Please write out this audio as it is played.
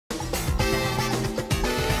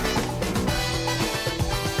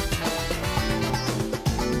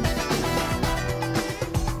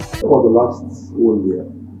about the last 1 year,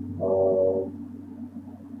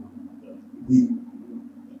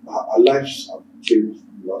 our lives have changed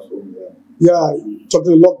in the last 1 year. Yeah,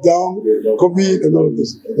 talking lockdown, COVID, and all of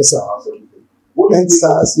this. Yes, sir. What do you And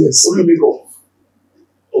SARS, yes. What do you make of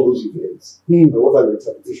all those events? And what are the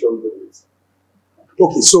interpretations of it?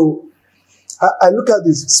 Okay, so I look at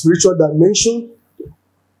the spiritual dimension.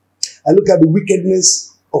 I look at the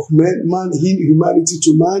wickedness of man, humanity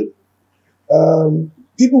to man.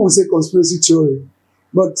 People will say conspiracy theory,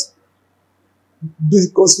 but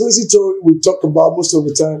the conspiracy theory we talk about most of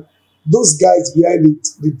the time, those guys behind it,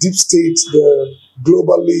 the deep state, the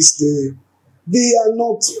globalists, they are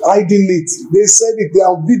not hiding it. They said it, they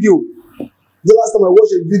are on video. The last time I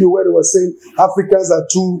watched a video where they were saying Africans are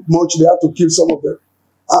too much, they have to kill some of them.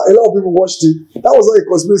 A lot of people watched it. That was not a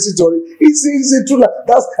conspiracy theory. It's a truth.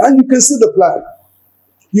 And you can see the plan.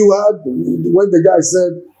 You had, when the guy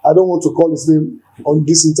said, I don't want to call his name on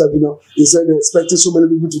this interview now, he said they're expecting so many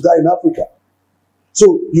people to die in Africa.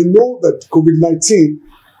 So you know that COVID-19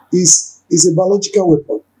 is a biological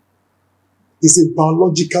weapon. It's a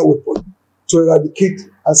biological weapon to eradicate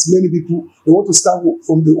as many people. They want to start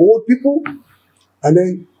from the old people and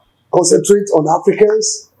then concentrate on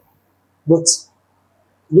Africans. But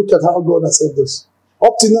look at how God has helped us.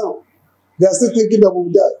 Up to now, they are still thinking that we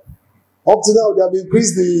will die. Up to now, they have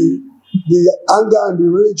increased the anger and the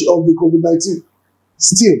rage of the COVID-19.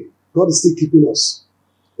 Still, God is still keeping us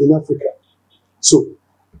in Africa. So,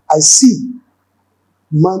 I see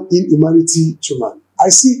man in humanity to man. I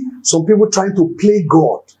see some people trying to play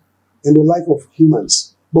God in the life of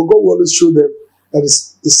humans. But God will always show them that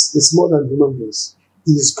it's more than human beings.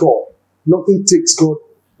 He is God. Nothing takes God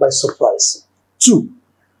by surprise. 2,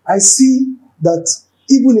 I see that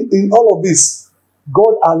even in all of this,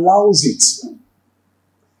 God allows it.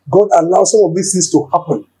 God allows some of these things to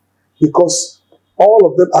happen because all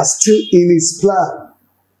of them are still in His plan.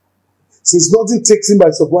 Since nothing takes Him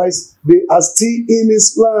by surprise, they are still in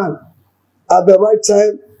His plan. At the right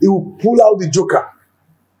time, He will pull out the joker.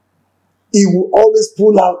 He will always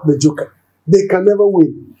pull out the joker. They can never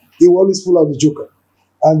win. He will always pull out the joker.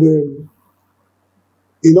 And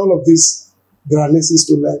in all of this, there are lessons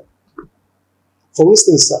to learn. For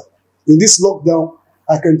instance, sir, in this lockdown,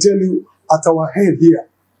 I can tell you at our head here,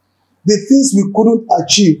 the things we couldn't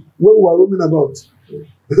achieve when we were roaming about,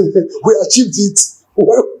 we achieved it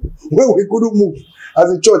when we couldn't move as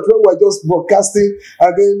a church, when we were just broadcasting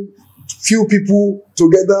and then few people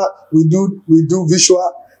together, we do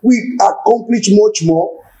visual. We accomplish much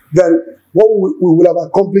more than what we would have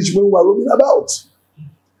accomplished when we were roaming about.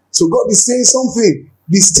 So God is saying something.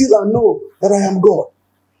 Be still and know that I am God.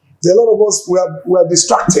 There are a lot of us, we are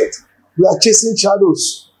distracted. We are chasing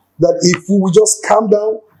shadows. That if we will just calm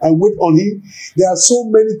down and wait on Him, there are so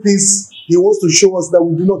many things He wants to show us that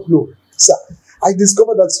we do not know. So I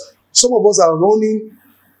discovered that some of us are running.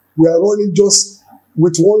 We are running just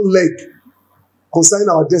with one leg concerning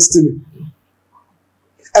our destiny.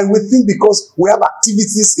 And we think because we have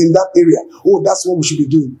activities in that area, oh, that's what we should be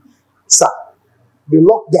doing. Sir, the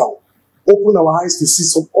lockdown opened our eyes to see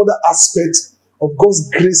some other aspects of God's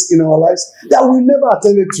grace in our lives that we never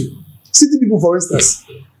attended to. City people, for instance.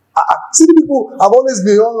 City people have always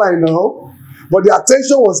been online now, but the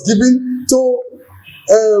attention was given to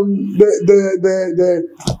the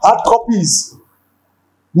hard copies,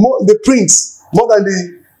 the prints, more than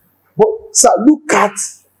the. But sir, look at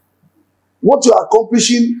what you are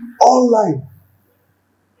accomplishing online,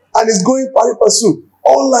 and it's going pari passu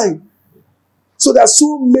online. So there are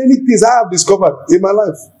so many things I have discovered in my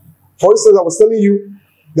life. For instance, I was telling you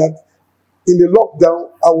that in the lockdown,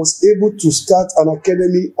 I was able to start an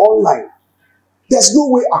academy online. There's no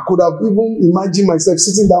way I could have even imagined myself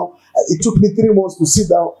sitting down. It took me 3 months to sit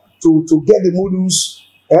down to get the modules.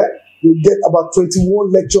 You get about 21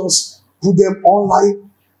 lectures, put them online.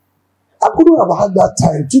 I couldn't have had that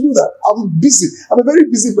time to do that. I'm busy. I'm a very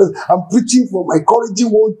busy person. I'm preaching from encouraging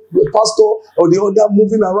one pastor or the other,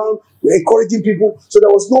 moving around, encouraging people. So there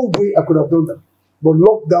was no way I could have done that. But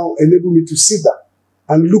lockdown enabled me to sit down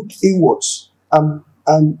and look inwards and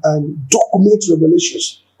document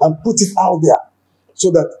revelations and put it out there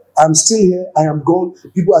so that I'm still here, I am gone,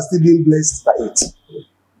 people are still being blessed by it.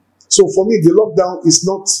 So for me, the lockdown is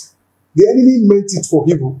not, the enemy meant it for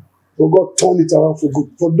evil, but God turned it around for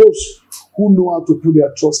good. For those who know how to put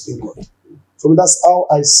their trust in God. For me, that's how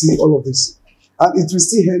I see all of this. And it will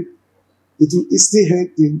still end,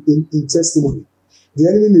 in testimony. The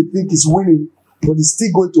enemy may think it's winning, but it's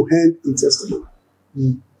still going to end in testimony.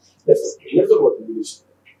 Let's talk about the ministry.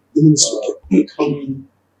 The ministry. How many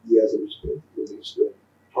years of the ministry?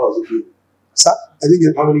 How has it been? Sir, I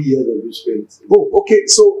think. How many years have you spent? Oh, okay.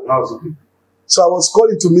 So How's it? I was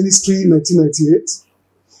called into ministry in 1998,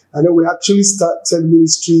 and then we actually started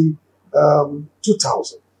ministry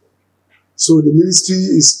 2000. So the ministry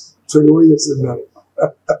is 21 years now.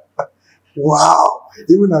 Wow!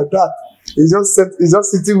 Even at that, he's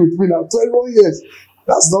just sitting with me now. 21 years.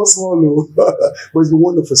 That's not small, no. But it's been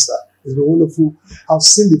wonderful, sir. It's been wonderful. I've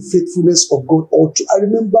seen the faithfulness of God all through. I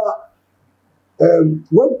remember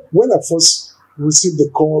when I first received the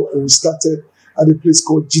call and we started at a place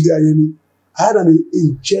called Jide, I had an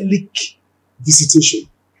angelic visitation.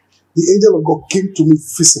 The angel of God came to me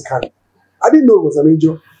physically. I didn't know it was an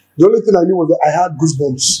angel. The only thing I knew was that I had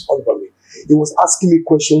goosebumps all over me. He was asking me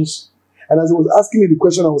questions. And as he was asking me the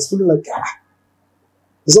question, I was feeling like,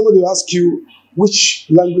 somebody will ask you, which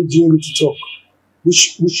language do you want me to talk?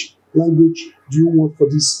 Which language do you want for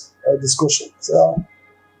this discussion? So,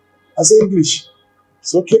 I say English.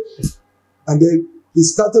 It's okay. And then he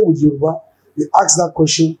started with Yoruba. He asked that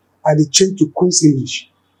question and he changed to Queen's English.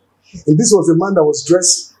 And this was a man that was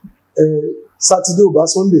dressed Saturday or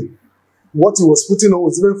Sunday. What he was putting on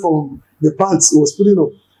was even from the pants he was putting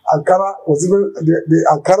on. Ankara was even, the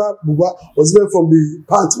Ankara buba was even from the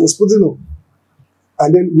pants he was putting on.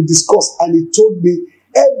 And then we discussed, and he told me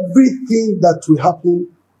everything that will happen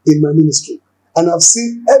in my ministry. And I've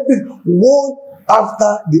seen every one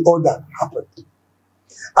after the other happened.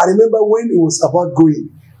 I remember when he was about going,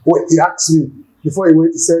 when he asked me, before he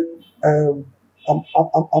went, he said, I'm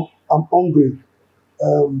hungry.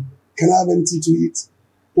 Can I have anything to eat?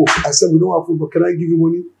 Oh, I said, we don't have food, but can I give you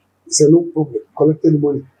money? He said, no problem. Collected the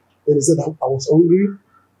money. Then he said, I was hungry.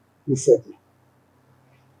 He fed me.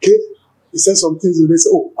 Okay? He said some things, and they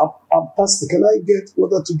said, oh, I'm thirsty. Can I get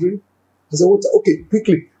water to drink? I said, water? Okay,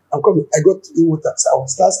 quickly. I'm coming. I got water. So I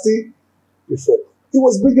was thirsty. He fed me. He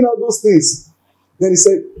was bringing out those things. Then he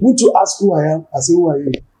said, won't you ask who I am? I said, who are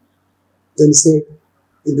you? Then he said,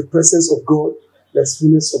 in the presence of God, there's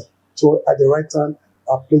fullness of joy. At the right hand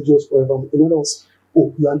are pleasures forever. In other words,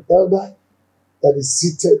 oh, you're an elder that is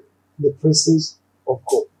seated in the presence of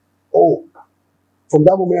God. Oh, from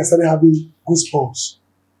that moment I started having goosebumps.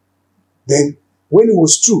 Then, when it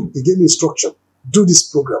was true, he gave me instruction. Do this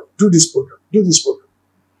program, do this program, do this program.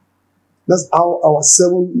 That's how our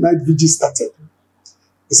 7-night vigil started.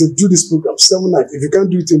 He said, do this program, 7 nights. If you can't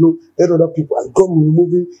do it alone, let other people. And God will be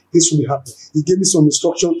moving, this will be happening. He gave me some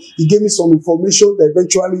instruction. He gave me some information that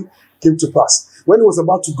eventually came to pass. When he was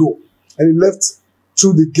about to go, and he left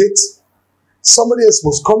through the gate, somebody else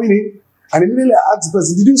was coming in, and immediately I asked the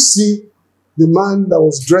person, did you see the man that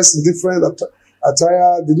was dressed in different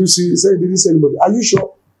attire? Did you see? He said, didn't see anybody. Are you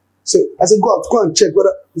sure? I said, go and check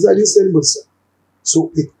whether. He said, I didn't see anybody, sir.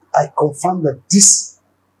 So I confirmed that this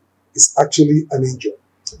is actually an angel.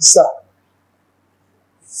 Sir,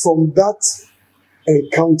 from that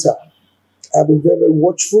encounter, I've been very, very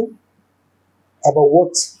watchful about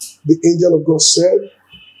what the angel of God said.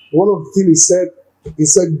 One of the things he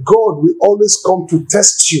said, God will always come to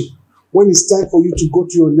test you when it's time for you to go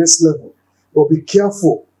to your next level. But be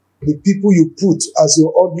careful, the people you put as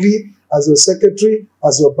your orderly, as your secretary,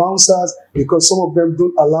 as your bouncers, because some of them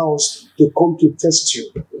don't allow us to come to test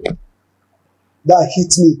you. That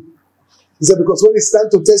hit me. He said, because when it's time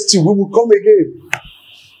to test you, we will come again.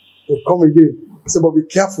 We'll come again. He said, but be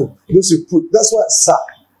careful. Those you put. That's why, sir,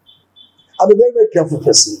 I'm a very, very careful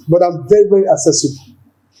person, but I'm very, very accessible.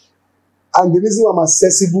 And the reason why I'm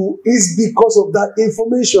accessible is because of that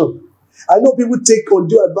information. I know people take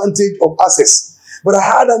undue advantage of access, but I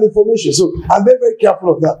had an information, so I'm very, very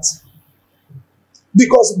careful of that.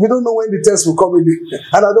 Because we don't know when the test will come again,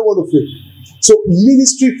 and I don't want to fail. So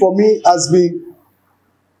ministry for me has been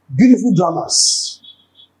beautiful dramas,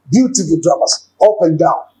 up and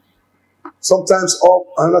down. Sometimes up,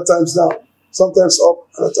 and other times down. Sometimes up,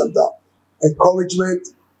 and other times down. Encouragement.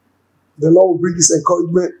 The Lord will bring His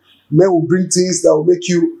encouragement. Men will bring things that will make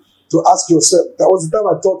you to ask yourself. That was the time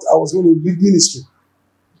I thought I was going to leave ministry.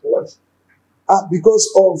 What? Because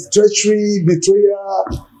of treachery, betrayal,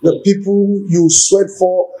 the people you sweat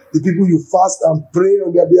for, the people you fast and pray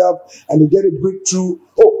on their behalf, and they get a breakthrough.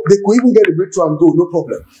 Oh, they could even get a breakthrough and go, no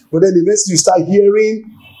problem. But then the next thing you start hearing,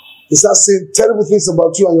 they start saying terrible things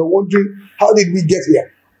about you, and you're wondering, how did we get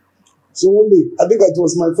here? So one day, I think it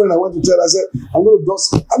was my friend I went to tell, I said, I'm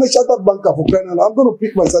a chartered banker for crying out loud. I'm going to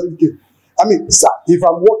pick my certificate. I mean, sir, if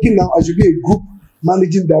I'm working now, I should be a group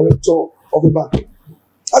managing director of a bank.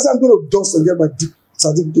 I said, I'm going to dust and get my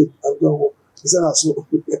certificate. I'm going to work. He said, so.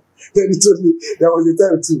 Then he told me, there was a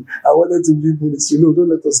time too, I wanted to leave ministry. No, don't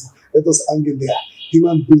let us hang in there.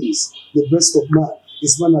 Human beings, the best of man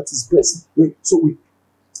is man at his best. So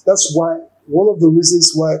that's why, one of the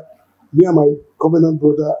reasons why me and my covenant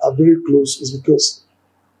brother are very close is because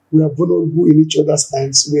we are vulnerable in each other's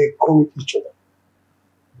hands. We encourage each other.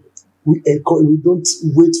 We don't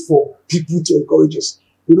wait for people to encourage us.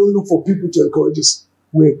 We don't look for people to encourage us.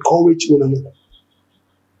 We encourage one another.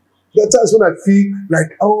 There are times when I feel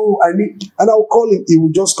like, I need, and I'll call him. He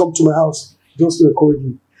will just come to my house just to encourage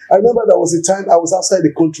me. I remember there was a time I was outside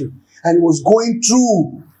the country and he was going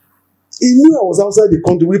through. He knew I was outside the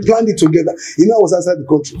country. We planned it together. He knew I was outside the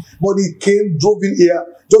country. But he came, drove in here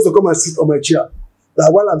just to come and sit on my chair.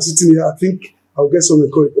 That while I'm sitting here, I think I'll get some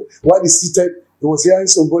encouragement. While he's seated, he was hearing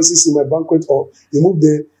some voices in my banquet hall. He moved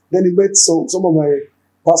there. Then he met some of my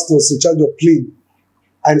pastors in charge of playing.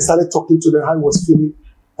 And he started talking to them how he was feeling.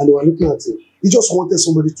 And they were looking at him. He just wanted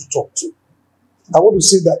somebody to talk to. I want to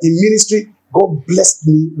say that in ministry, God blessed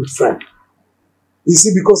me with friends. You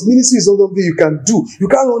see, because ministry is not something you can do. You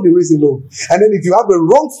can't run the race alone. And then if you have a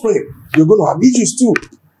wrong friend, you're going to have issues too.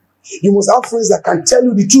 You must have friends that can tell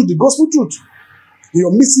you the truth, the gospel truth.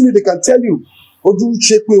 You're missing it, they can tell you. Those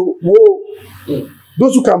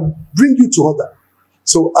who can bring you to other.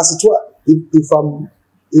 So as it were, if I'm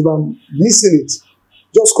missing it,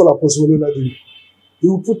 just call Apostle Oladiyun. He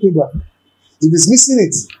will put me back. If he's missing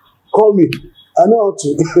it, call me. I know how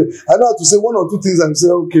to say one or two things and say,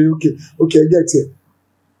 okay, I get it.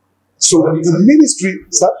 So the ministry,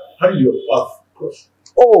 sir. How did your path cross?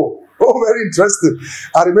 Oh, very interesting.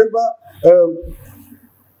 I remember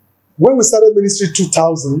when we started ministry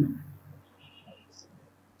 2000.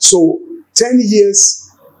 So 10 years,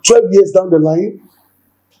 12 years down the line,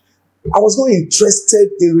 I was not interested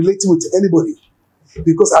in relating with anybody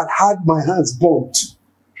because I'd had my hands burnt.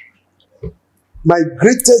 My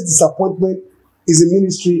greatest disappointment is in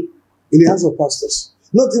ministry in the hands of pastors.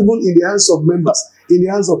 Not even in the hands of members, in the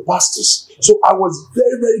hands of pastors. So I was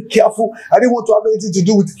very, very careful. I didn't want to have anything to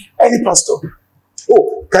do with any pastor.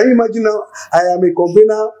 Oh, can you imagine now? I am a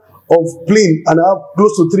convener of plane and I have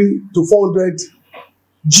close to 300 to 400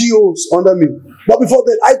 GOs under me. But before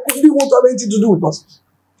that, I didn't want to have anything to do with pastors.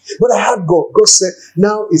 But I had God. God said,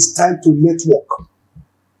 now it's time to network.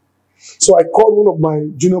 So I called one of my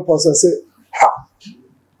junior pastors and said,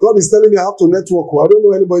 God is telling me I have to network. I don't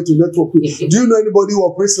know anybody to network with. Do you know anybody who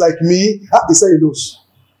operates like me? He said he knows.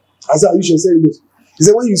 I said, you should say he knows. He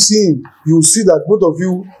said, when you see him, you will see that both of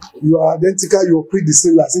you are identical, you operate the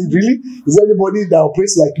same way. I said, really? Is there anybody that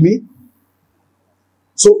operates like me?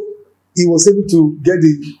 So he was able to get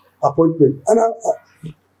the appointment. And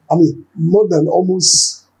I mean, more than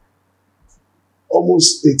almost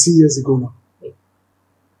 18 years ago now.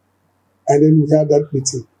 And then we had that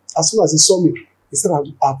meeting. As soon as he saw me, he said,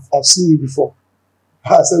 I've seen you before.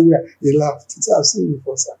 I said, where? He laughed. He said, I've seen you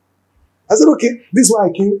before, sir. I said, okay, this is why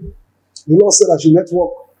I came. The Lord said I should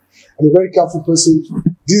network. I'm a very careful person.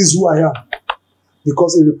 This is who I am.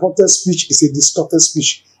 Because a reported speech is a distorted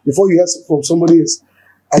speech. Before you hear from somebody else,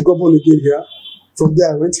 I got born again here. From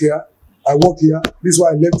there, I went here. I walked here. This is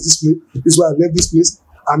why I left this place. This is why I left this place.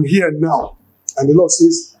 I'm here now. And the Lord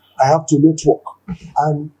says, I have to network.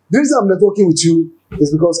 And the reason I'm networking with you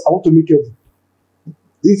is because I want to make heaven.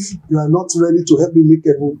 If you are not ready to help me make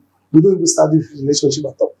heaven, we don't even start this relationship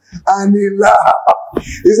at all. And he laughed.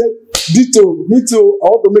 He said, Dito, me too, I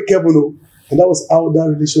want to make heaven. And that was how that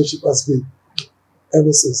relationship has been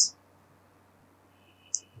ever since.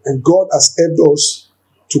 And God has helped us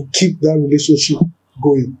to keep that relationship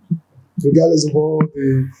going. Regardless of all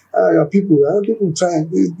the people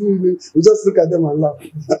trying. We just look at them and laugh.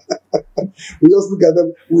 We just look at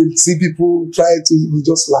them, we see people try to, we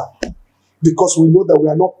just laugh. Because we know that we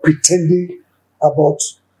are not pretending about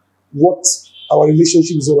what our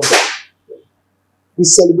relationship is all about. We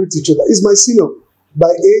celebrate each other. He's my senior by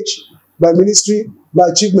age, by ministry, by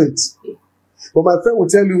achievement. But my friend will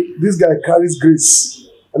tell you, this guy carries grace.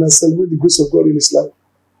 And I celebrate the grace of God in his life.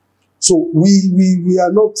 So we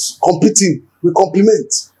are not competing. We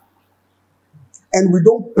complement. And we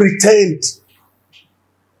don't pretend.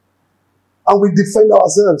 And we defend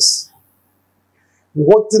ourselves.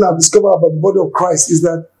 One thing I've discovered about the body of Christ is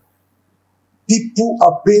that people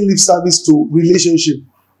are paying lip service to relationship.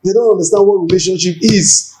 They don't understand what relationship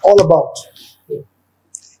is all about.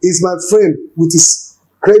 He's my friend with his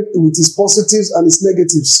positives and his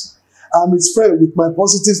negatives. I'm his friend with my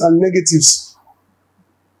positives and negatives.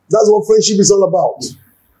 That's what friendship is all about.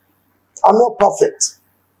 I'm not perfect.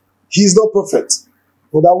 He's not perfect.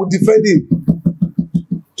 But I will defend him.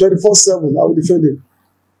 24/7, I will defend him.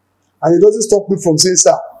 And it doesn't stop me from saying,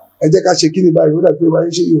 sir, that's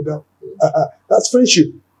friendship.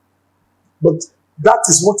 But that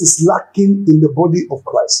is what is lacking in the body of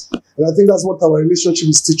Christ. And I think that's what our relationship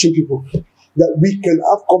is teaching people. that we can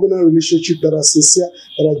have covenant relationships that are sincere,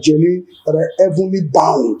 that are genuine, that are heavenly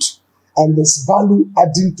bound, and there's value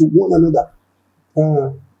adding to one another.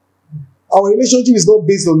 Our relationship is not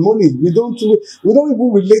based on money. We don't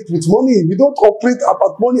even relate with money. We don't operate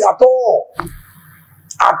about money at all.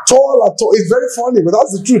 At all. It's very funny, but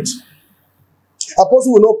that's the truth.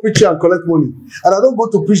 Apostle will not preach here and collect money. And I don't go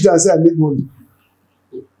to preach there and say I need money.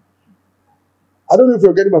 I don't know if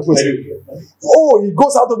you're getting my point. Oh, he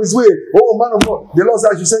goes out of his way. Oh, man of God, the Lord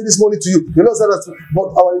said I should send this money to you. The Lord said that.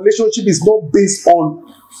 But our relationship is not based on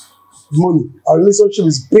money. Our relationship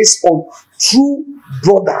is based on true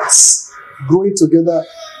brothers growing together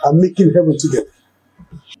and making heaven together.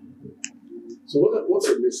 So what's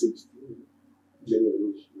the message?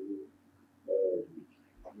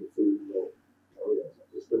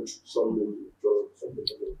 I spent some money with drugs, something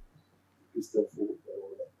like that, Christian food, and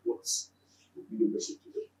all that. What's the message to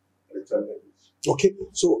them at the time like this? Okay,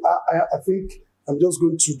 so I think I'm just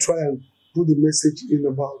going to try and put the message in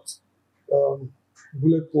about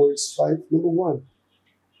bullet points 5. Number 1,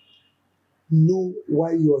 know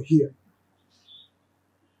why you're here.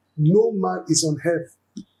 No man is on earth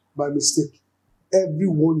by mistake.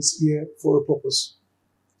 Everyone is here for a purpose.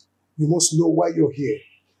 You must know why you're here.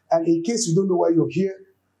 And in case you don't know why you're here,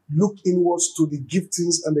 look inwards to the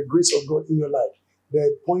giftings and the grace of God in your life. They're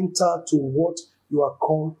a pointer to what you are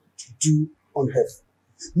called to do on earth.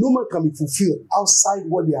 No man can be fulfilled outside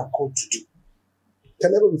what they are called to do.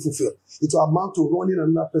 Can never be fulfilled. It will amount to running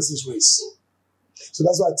another person's race. So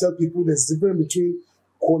that's why I tell people there's a difference between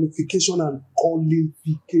qualification and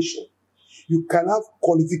qualification. You can have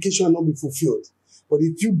qualification and not be fulfilled. But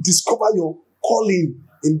if you discover your calling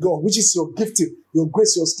in God, which is your gifting, your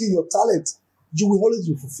grace, your skill, your talent, you will always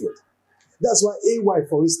be fulfilled. That's why AY,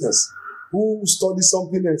 for instance, who studied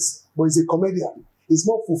something else, but is a comedian, is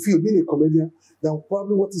more fulfilled being a comedian than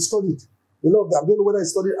probably what he studied. A lot of them, I don't know whether he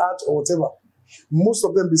studied art or whatever. Most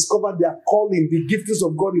of them discovered their calling, the giftings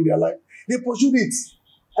of God in their life. They pursued it.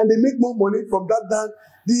 And they make more money from that than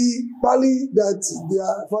the valley that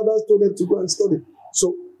their fathers told them to go and study.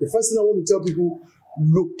 So the first thing I want to tell people,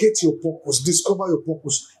 locate your purpose, discover your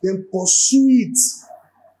purpose, then pursue it.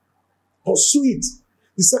 Pursue it.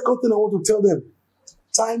 The second thing I want to tell them,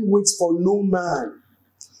 time waits for no man.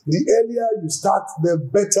 The earlier you start, the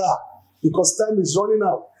better, because time is running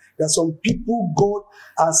out. There are some people God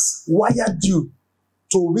has wired you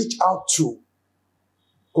to reach out to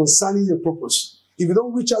concerning your purpose. If you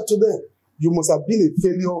don't reach out to them, you must have been a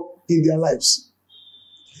failure in their lives.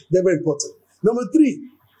 They're very important. Number 3,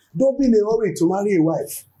 don't be in a hurry to marry a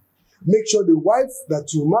wife. Make sure the wife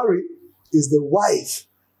that you marry is the wife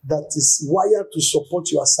that is wired to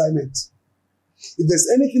support your assignment. If there's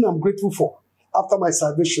anything I'm grateful for after my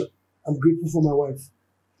salvation, I'm grateful for my wife.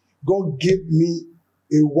 God gave me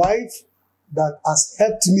a wife that has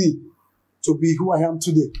helped me to be who I am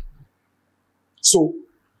today. So,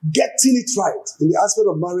 getting it right in the aspect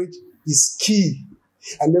of marriage is key.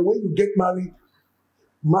 And then when you get married,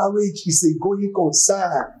 marriage is a going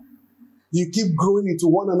concern. You keep growing into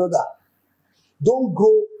one another. Don't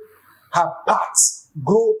grow her parts.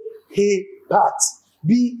 Grow her part.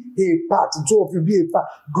 Be a part. Two of you be a part.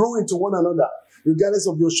 Grow into one another. Regardless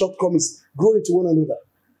of your shortcomings, grow into one another.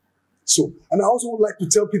 So, and I also would like to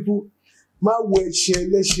tell people,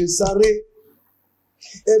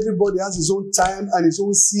 everybody has his own time and his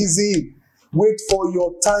own season. Wait for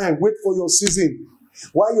your time. Wait for your season.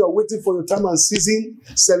 While you are waiting for your time and season,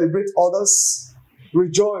 celebrate others.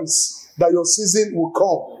 Rejoice that your season will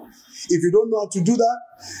come. If you don't know how to do that,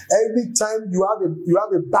 every time you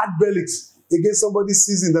have a bad belly against somebody's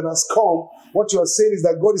season that has come, what you are saying is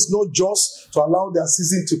that God is not just to allow their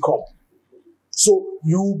season to come. So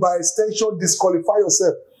you, by extension, disqualify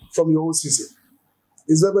yourself from your own season.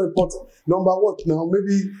 It's very, very important. Number what now?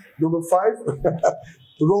 Maybe number 5,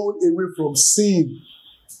 run away from sin.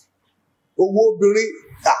 I'm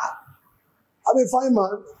a fine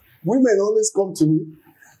man. Women always come to me.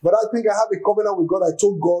 But I think I have a covenant with God. I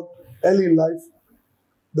told God early in life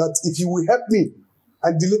that if He will help me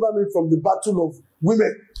and deliver me from the battle of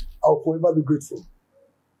women, I will forever be grateful.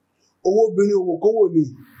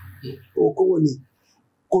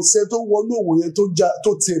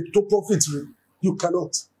 You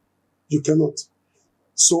cannot. You cannot.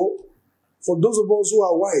 So, for those of us who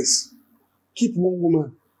are wise, keep one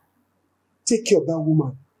woman. Take care of that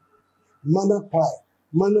woman. Manna pie,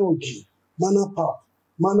 manna ogi, manna pap,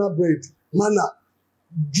 manna bread, manna.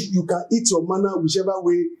 You can eat your manna whichever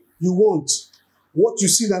way you want. What you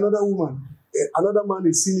see in another woman, another man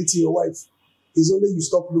is seeing it in your wife. It's only you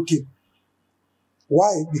stop looking.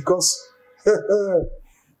 Why? Because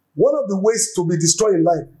one of the ways to be destroyed in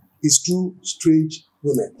life is through strange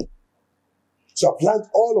women. So I've learned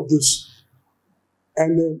all of this.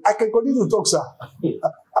 And I can continue to talk, sir.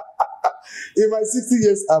 In my 60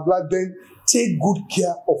 years, I've learned then, take good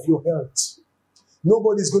care of your health.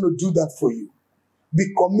 Nobody's going to do that for you.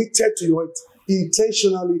 Be committed to your health.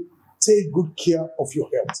 Intentionally take good care of your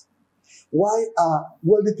health. Why are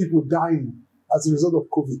wealthy people dying as a result of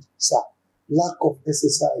COVID, sir? Lack of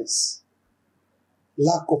exercise.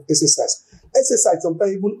 Lack of exercise. Exercise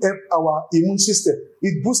sometimes even help our immune system.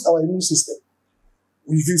 It boosts our immune system.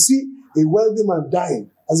 If you see a wealthy man dying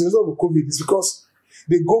as a result of COVID, it's because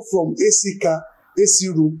they go from AC car, AC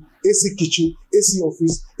room, AC kitchen, AC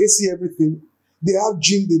office, AC everything. They have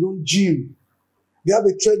gym, they don't gym. They have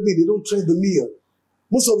a treadmill, they don't tread the meal.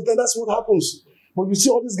 Most of the time, that's what happens. But you see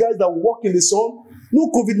all these guys that walk in the sun,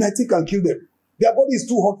 no COVID-19 can kill them. Their body is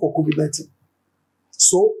too hot for COVID-19.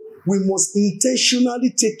 So, we must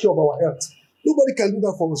intentionally take care of our health. Nobody can do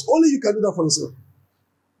that for us. Only you can do that for yourself.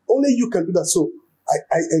 Only you can do that. So,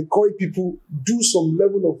 I encourage people, do some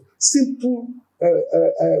level of simple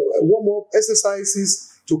warm-up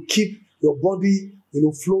exercises to keep your body,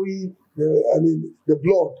 flowing, the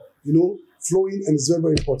blood, flowing, and it's very,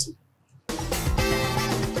 very important.